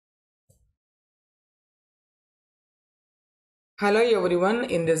Hello everyone,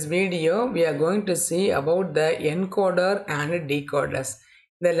 in this video we are going to see about the encoder and decoders.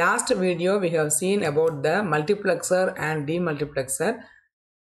 In the last video we have seen about the multiplexer and demultiplexer.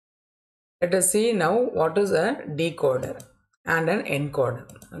 Let us see now what is a decoder and an encoder.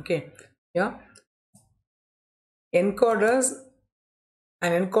 Okay, yeah. Encoders.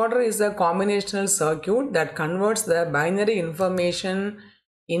 An encoder is a combinational circuit that converts the binary information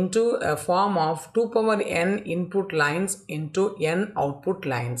into a form of 2 power n input lines into n output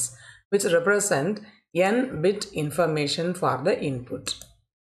lines, which represent n bit information for the input.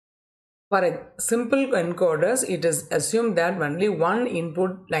 For a simple encoders, it is assumed that only one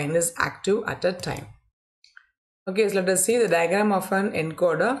input line is active at a time. Okay, so let us see the diagram of an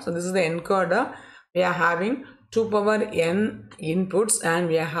encoder. So this is the encoder. We are having 2 power n inputs and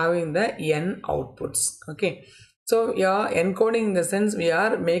we are having the n outputs. Okay, so we are encoding in the sense we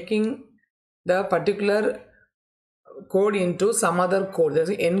are making the particular code into some other code.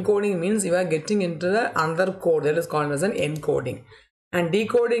 Encoding means you are getting into the another code, that is called as an encoding, and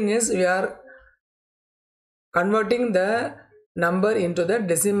decoding is we are converting the number into the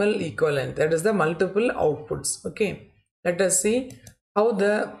decimal equivalent, that is the multiple outputs. Okay, let us see how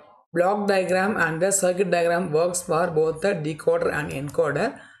the block diagram and the circuit diagram works for both the decoder and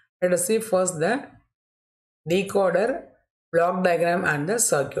encoder. Let us see first the decoder, block diagram and the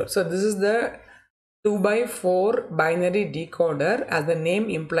circuit. So this is the 2x4 binary decoder. As the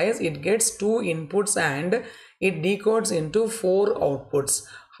name implies, it gets 2 inputs and it decodes into 4 outputs.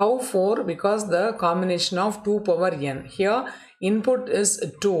 How 4? Because the combination of 2 power n. Here input is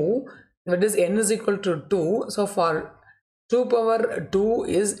 2, that is n is equal to 2. So for 2 power 2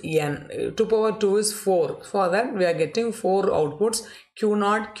 is n, 2 power 2 is 4. For that we are getting 4 outputs,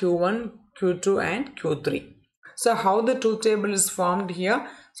 Q0, Q1, Q2 and Q3. So how the truth table is formed here?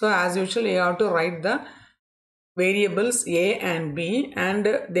 So as usual you have to write the variables a and b, and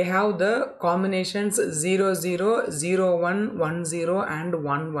they have the combinations 0 0 0 1 1 0 and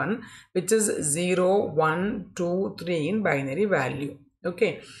 1 1, which is 0 1 2 3 in binary value.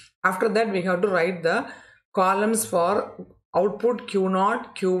 Okay, after that we have to write the columns for output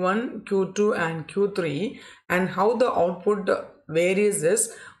Q0, Q1, Q2 and Q3, and how the output varies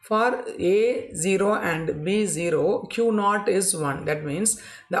is for A0 and B0, Q0 is 1. That means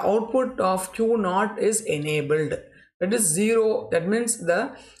the output of Q0 is enabled. That is 0. That means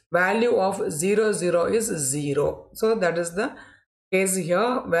the value of 0 0 is 0. So that is the case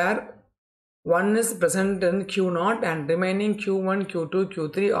here where 1 is present in Q0 and remaining Q1, Q2,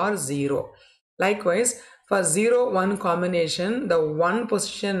 Q3 are 0. Likewise, for 0 1 combination, the 1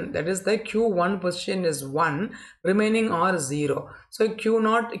 position, that is the Q1 position is 1, remaining are 0. So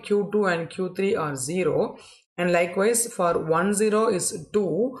Q0, Q2 and Q3 are 0, and likewise for 1 0 is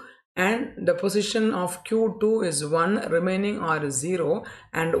 2 and the position of Q2 is 1, remaining are 0,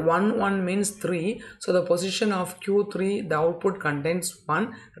 and 1 1 means 3. So the position of Q3, the output contains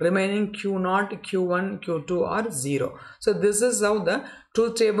 1, remaining Q0, Q1, Q2 are 0. So this is how the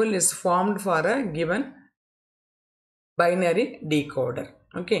truth table is formed for a given binary decoder.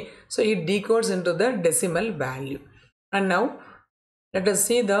 Okay, so it decodes into the decimal value. And now let us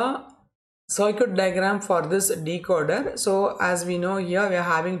see the circuit diagram for this decoder. So as we know, here we are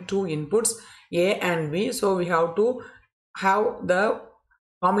having 2 inputs a and b, so we have to have the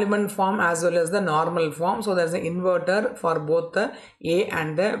complement form as well as the normal form. So there is an inverter for both the a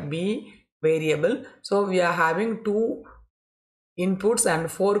and the b variable. So we are having 2 inputs and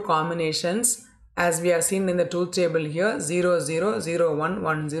 4 combinations, as we have seen in the truth table here, 0 0 0 1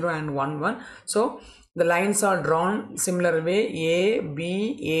 1 0 and 1 1. So the lines are drawn similar way, a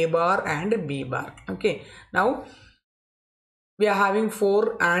b, a bar and b bar. Okay, now we are having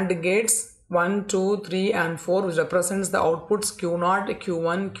 4 AND gates, 1 2 3 and 4, which represents the outputs Q0,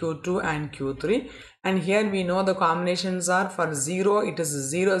 Q1, Q2 and Q3. And here we know the combinations are for 0, it is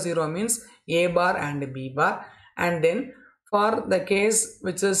 0 0 means a bar and b bar, and then for the case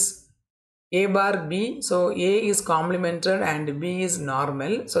which is a bar b, so a is complemented and b is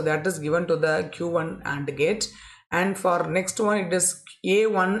normal, so that is given to the Q1 AND gate. And for next one it is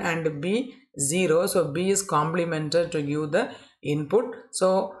a1 and b 0, so b is complemented to give the input,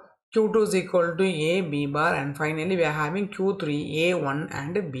 so Q2 is equal to a b bar, and finally we are having Q3 a1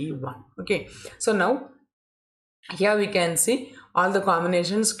 and b1. Okay, so now here we can see all the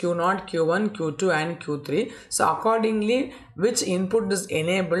combinations Q0, Q1, Q2 and Q3. So accordingly, which input is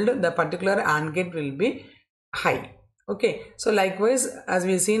enabled, the particular AND gate will be high. Okay, so likewise as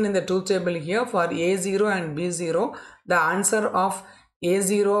we seen in the truth table here, for A0 and B0, the answer of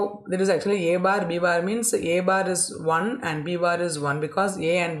A0, that is actually A bar, B bar means A bar is 1 and B bar is 1 because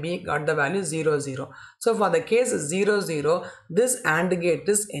A and B got the value 0, 0. So for the case 0, 0, this AND gate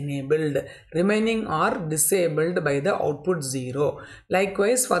is enabled. Remaining are disabled by the output 0.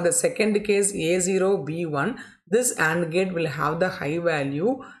 Likewise, for the second case A0, B1, this AND gate will have the high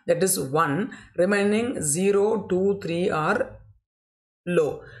value, that is 1. Remaining 0, 2, 3 are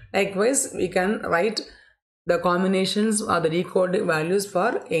low. Likewise, we can write the combinations or the decoded values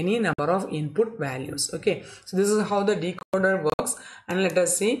for any number of input values. Okay, so this is how the decoder works, and let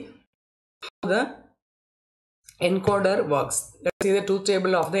us see how the encoder works. Let's see the truth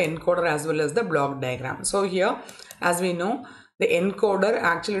table of the encoder as well as the block diagram. So here, as we know, the encoder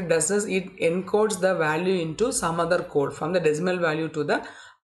actually does is it encodes the value into some other code from the decimal value to the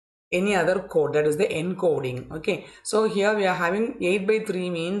any other code, that is the encoding. Okay, so here we are having 8 by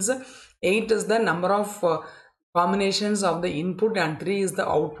 3 means 8 is the number of combinations of the input and 3 is the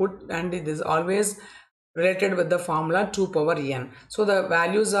output, and it is always related with the formula 2 power n. So the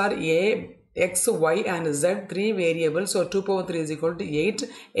values are a, x, y and z, 3 variables. So 2 power 3 is equal to 8.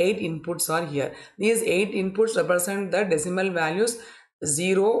 8 inputs are here. These 8 inputs represent the decimal values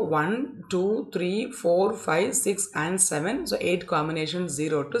 0, 1, 2, 3, 4, 5, 6 and 7. So 8 combinations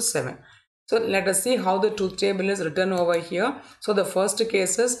 0 to 7. So let us see how the truth table is written over here. So the first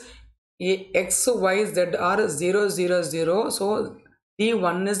case is x, y, z are 0, 0, 0. So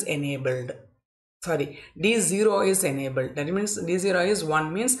D1 is enabled. Sorry, D0 is enabled. That means D0 is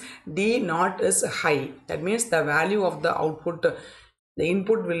 1 means D0 is high. That means the value of the output, the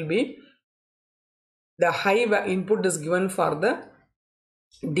input will be, the high input is given for the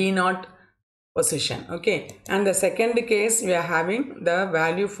D0 position. Okay, and the second case we are having the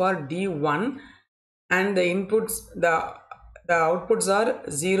value for D1 and the inputs, the outputs are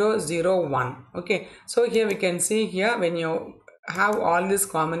 0, 0, 1. Okay, so here we can see here when you have all these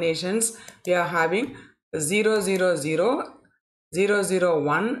combinations, we are having 0, 0, 0, 0, 0,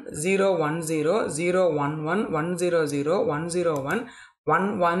 1, 0, 1, 0, 0, 1, 1, 1, 0, 0, 1, 0, 1,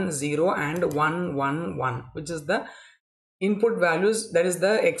 1, 1, 0 and 1, 1, 1, which is the input values, that is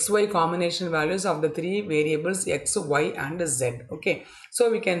the xy combination values of the 3 variables x, y and z. Okay,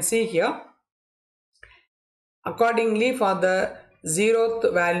 so we can see here accordingly for the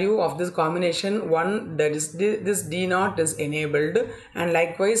 0th value of this combination 1, that is this D0 is enabled, and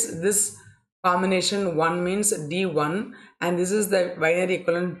likewise this combination 1 means D1 and this is the binary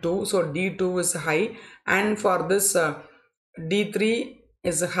equivalent 2, so D2 is high, and for this D3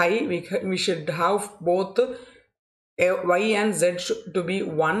 is high, we should have both y and z to be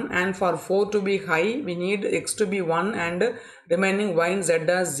 1, and for 4 to be high we need x to be 1 and remaining y and z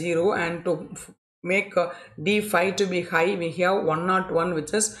as 0, and to make D5 to be high we have 101,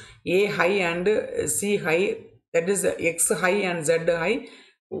 which is a high and c high, that is x high and z high,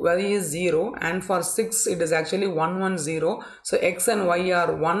 y is 0, and for 6 it is actually 110, so x and y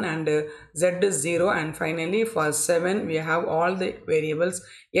are 1 and z is 0, and finally for 7 we have all the variables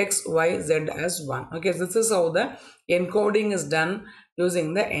x, y, z as 1. Okay, this is how the encoding is done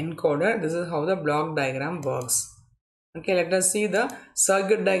using the encoder. This is how the block diagram works. Okay, let us see the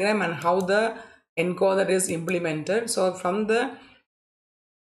circuit diagram and how the encoder is implemented. So from the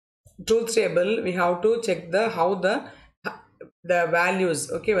truth table we have to check the how the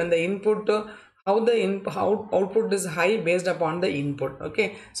values, okay, when the input, how output is high based upon the input.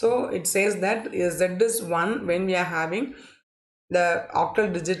 Okay, so it says that z is 1 when we are having the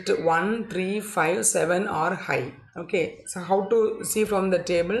octal digit 1, 3, 5, 7 are high. Okay, so how to see from the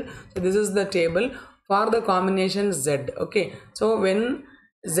table? So this is the table for the combination z. Okay, so when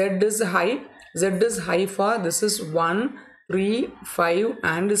z is high for this is 1, 3, 5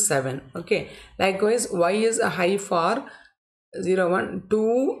 and 7. Okay, likewise y is high for 0, 1,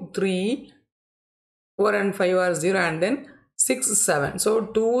 2, 3, 4 and 5 are 0, and then 6, 7. So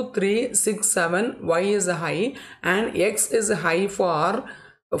 2, 3, 6, 7, y is high, and x is high for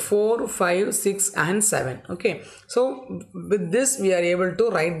 4, 5, 6 and 7. Okay, so with this we are able to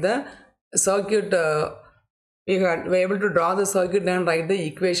write the circuit, we are able to draw the circuit and write the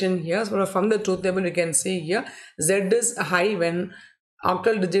equation here. So from the truth table we can see here z is high when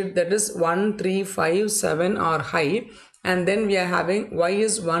octal digit, that is 1, 3, 5, 7 are high, and then we are having y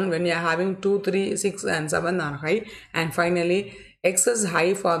is 1 when we are having 2, 3, 6 and 7 are high, and finally x is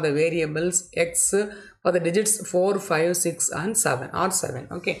high for the variables x for the digits 4, 5, 6 and 7 or 7.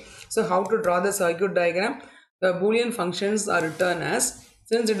 Okay, so how to draw the circuit diagram? The Boolean functions are written as,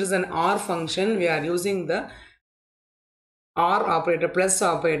 since it is an OR function, we are using the OR operator, plus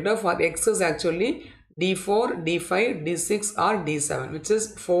operator. For x is actually D4, D5, D6 or D7, which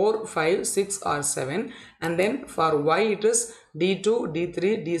is 4, 5, 6 or 7, and then for y it is D2,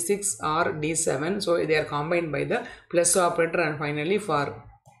 D3, D6 or D7. So they are combined by the plus operator, and finally for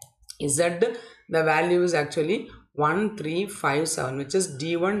Z the value is actually 1, 3, 5, 7, which is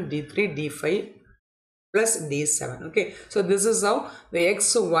D1, D3, D5 plus D7. Okay, so this is how the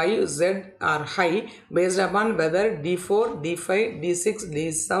X, Y, Z are high based upon whether D4, D5, D6,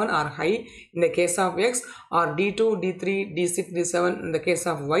 D7 are high in the case of X, or D2, D3, D6, D7 in the case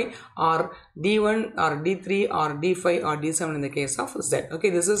of Y, or D1 or D3 or D5 or D7 in the case of Z. Okay,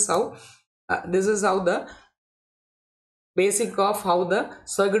 this is how the basic of how the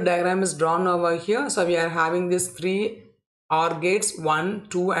circuit diagram is drawn over here. So we are having these three OR gates 1,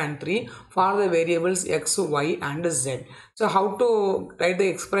 2 and 3 for the variables X, Y and Z. So how to write the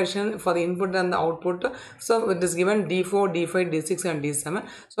expression for the input and the output? So it is given D4, D5, D6 and D7.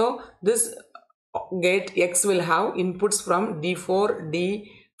 So this gate X will have inputs from D4,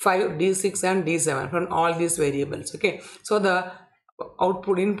 D5, D6 and D7 from all these variables. Okay, so the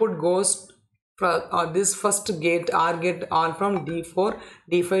input goes this first gate OR gate all from D4,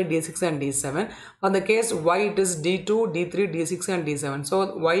 D5, D6 and D7. For the case Y, it is D2, D3, D6 and D7.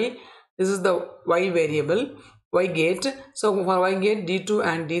 So Y, this is the Y variable, Y gate. So for Y gate D2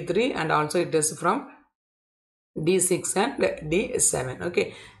 and D3, and also it is from D6 and D7.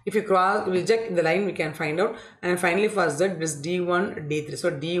 Okay, if you reject the line, we can find out. And finally for Z, it is D1, D3.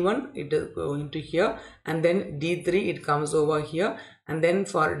 So D1 it is going to here, and then D3 it comes over here, and then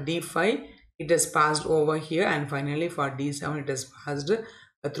for D5 it is passed over here, and finally for D7 it is passed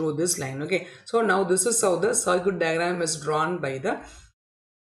through this line. Okay, so now this is how the circuit diagram is drawn by the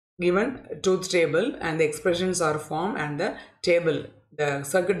given truth table, and the expressions are formed and the table, the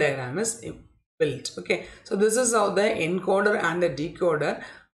circuit diagram is built. Okay, so this is how the encoder and the decoder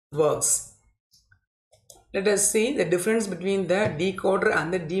works. Let us see the difference between the decoder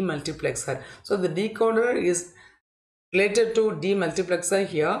and the demultiplexer. So the decoder is related to demultiplexer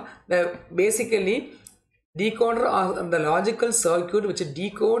here. The basically decoder are the logical circuit which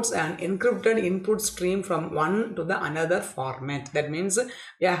decodes an encrypted input stream from one to the another format. That means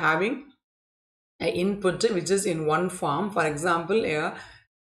we are having an input which is in one form. For example,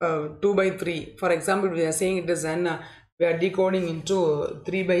 2 by 3. For example, we are saying it is an we are decoding into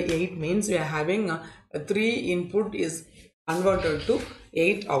 3 by 8, means we are having a 3 input is converted to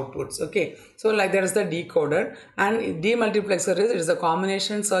 8 outputs. Okay, so like that is the decoder. And demultiplexer is a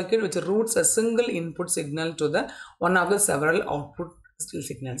combination circuit which routes a single input signal to the one of the several output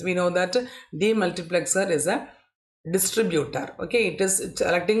signals. We know that demultiplexer is a distributor. Okay, it is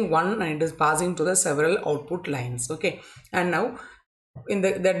selecting one and it is passing to the several output lines. Okay, and now in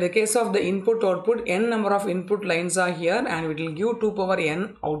the case of the input output, n number of input lines are here, and it will give 2 power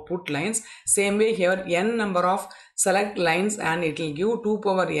n output lines. Same way here, n number of select lines, and it will give 2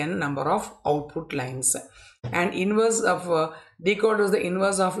 power n number of output lines. And inverse of decoder is the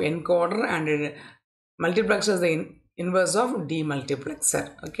inverse of encoder, and multiplexer is the inverse of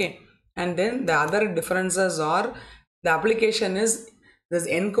demultiplexer. Okay, and then the other differences are the application is this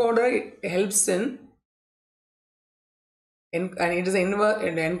encoder helps in and it is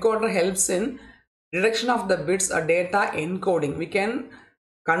encoder helps in reduction of the bits or data encoding. We can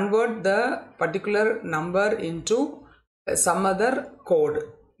convert the particular number into some other code,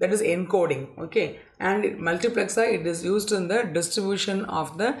 that is encoding. Okay, and multiplexer, it is used in the distribution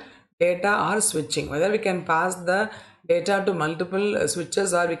of the data or switching, whether we can pass the data to multiple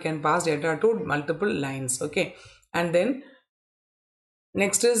switches or we can pass data to multiple lines. Okay, and then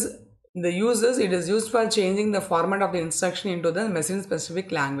next is the uses. It is used for changing the format of the instruction into the machine specific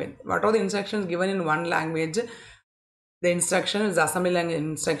language. What are the instructions given in one language? The instruction is assembly language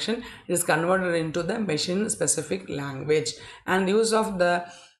instruction. It is converted into the machine specific language. And use of the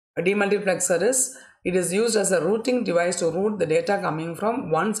demultiplexer is it is used as a routing device to route the data coming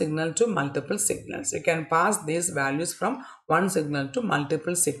from one signal to multiple signals. You can pass these values from one signal to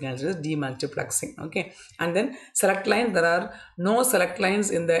multiple signals. It is demultiplexing. Okay, and then select lines. There are no select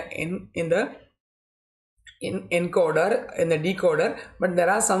lines in the encoder, in the decoder, but there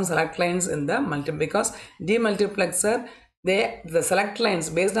are some select lines in the because demultiplexer, the select lines,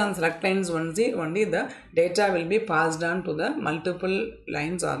 based on select lines only the data will be passed on to the multiple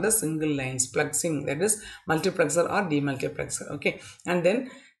lines or the single lines, plexing, that is multiplexer or demultiplexer. Okay, and then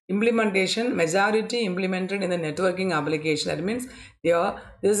implementation, majority implemented in the networking application. That means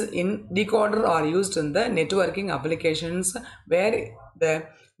this decoder are used in the networking applications, where the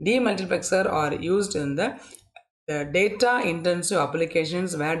demultiplexer are used in the data intensive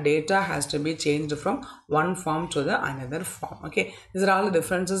applications, where data has to be changed from one form to the another form. Okay, these are all the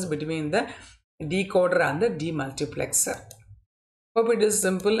differences between the decoder and the demultiplexer. Hope it is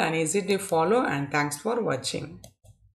simple and easy to follow, and thanks for watching.